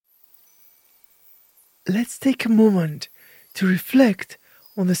let's take a moment to reflect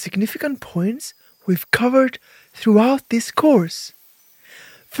on the significant points we've covered throughout this course.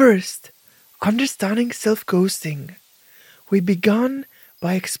 First, understanding self-ghosting. We began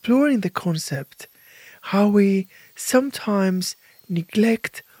by exploring the concept, how we sometimes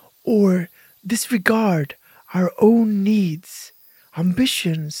neglect or disregard our own needs,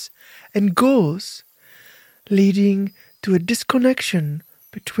 ambitions, and goals, leading to a disconnection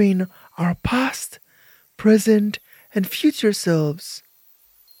between our past, present, and future selves.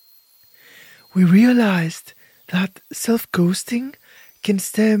 We realized that self-ghosting can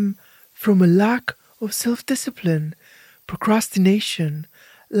stem from a lack of self-discipline, procrastination,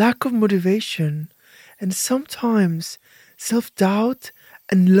 lack of motivation, and sometimes self-doubt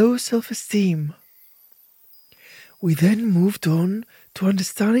and low self-esteem. We then moved on to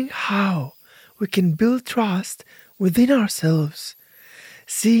understanding how we can build trust within ourselves,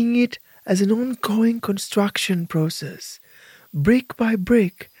 seeing it as an ongoing construction process, brick by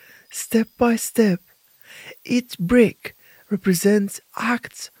brick, step by step. Each brick represents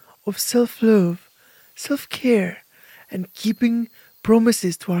acts of self-love, self-care, and keeping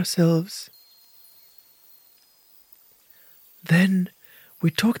promises to ourselves. Then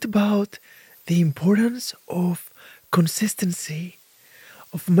we talked about the importance of consistency,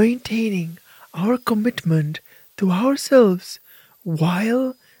 of maintaining our commitment to ourselves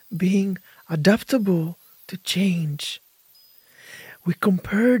while being adaptable to change. We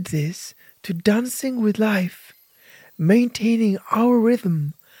compared this to dancing with life, maintaining our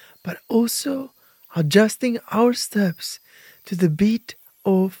rhythm, but also adjusting our steps to the beat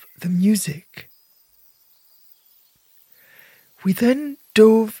of the music. We then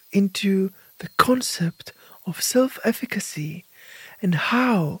dove into the concept of self-efficacy and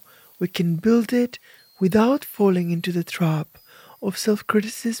how we can build it without falling into the trap of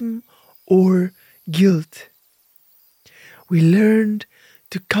self-criticism or guilt. We learned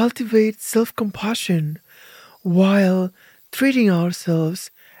to cultivate self-compassion while treating ourselves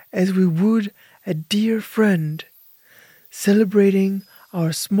as we would a dear friend, celebrating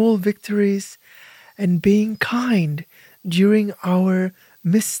our small victories and being kind during our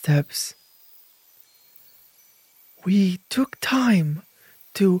missteps. We took time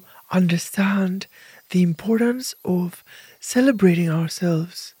to understand the importance of celebrating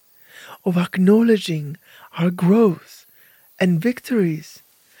ourselves, of acknowledging our growth and victories,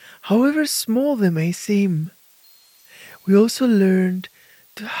 however small they may seem. We also learned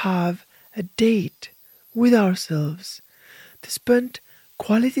to have a date with ourselves, to spend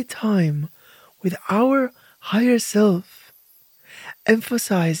quality time with our higher self,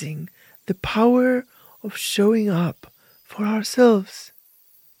 emphasizing the power of showing up for ourselves.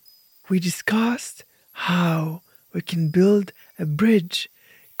 We discussed how we can build a bridge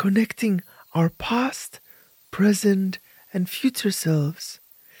connecting our past, present, and future selves,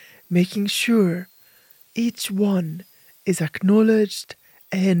 making sure each one is acknowledged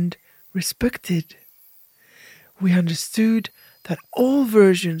and respected. We understood that all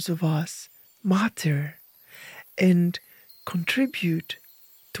versions of us matter and contribute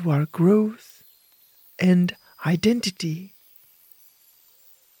to our growth and identity.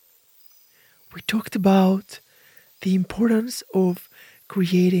 We talked about the importance of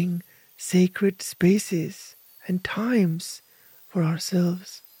creating sacred spaces and times for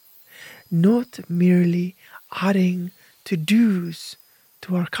ourselves, not merely adding to-dos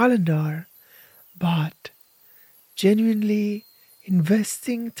to our calendar, but genuinely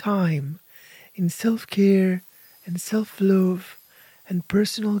investing time in self-care and self-love and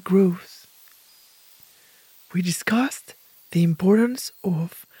personal growth. We discussed the importance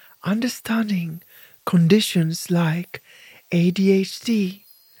of understanding conditions like ADHD,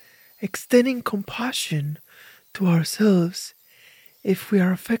 extending compassion to ourselves if we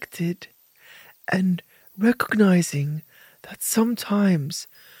are affected, and recognizing that sometimes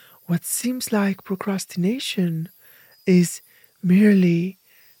what seems like procrastination is merely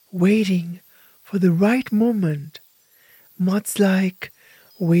waiting for the right moment, much like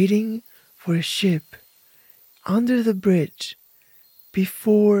waiting for a ship under the bridge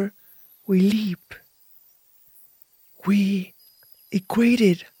before we leap. We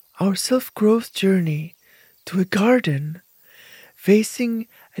equated our self-growth journey to a garden, facing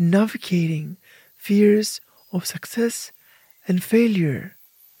and navigating fears of success and failure.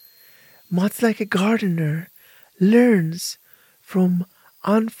 Much like a gardener learns from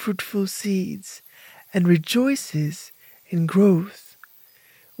unfruitful seeds and rejoices in growth,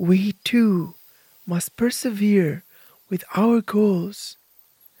 we too must persevere with our goals.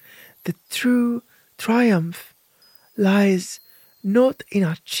 The true triumph lies not in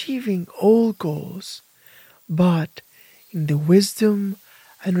achieving all goals, but in the wisdom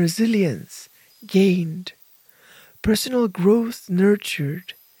and resilience gained, personal growth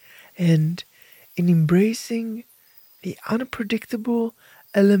nurtured, and in embracing the unpredictable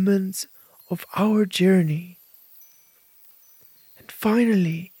elements of our journey. And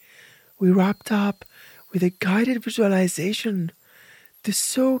finally, we wrapped up with a guided visualization to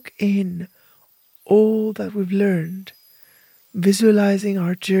soak in all that we've learned, visualizing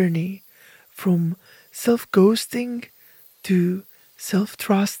our journey from self ghosting to self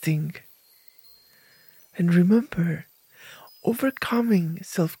trusting. And remember, overcoming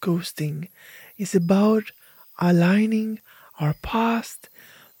self ghosting is about aligning our past,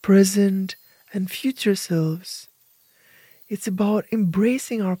 present, and future selves. It's about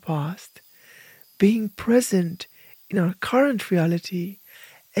embracing our past, being present in our current reality,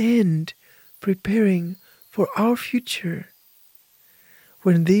 and preparing for our future.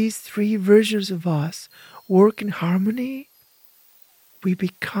 When these three versions of us work in harmony, we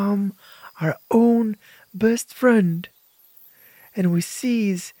become our own best friend, and we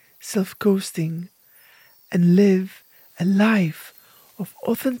cease self ghosting and live a life of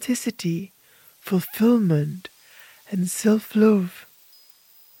authenticity, fulfillment, and self love.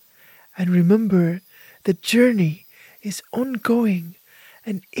 And remember, the journey is ongoing,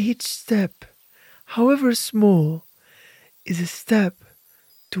 and each step, however small, is a step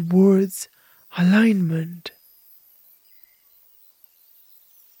towards alignment.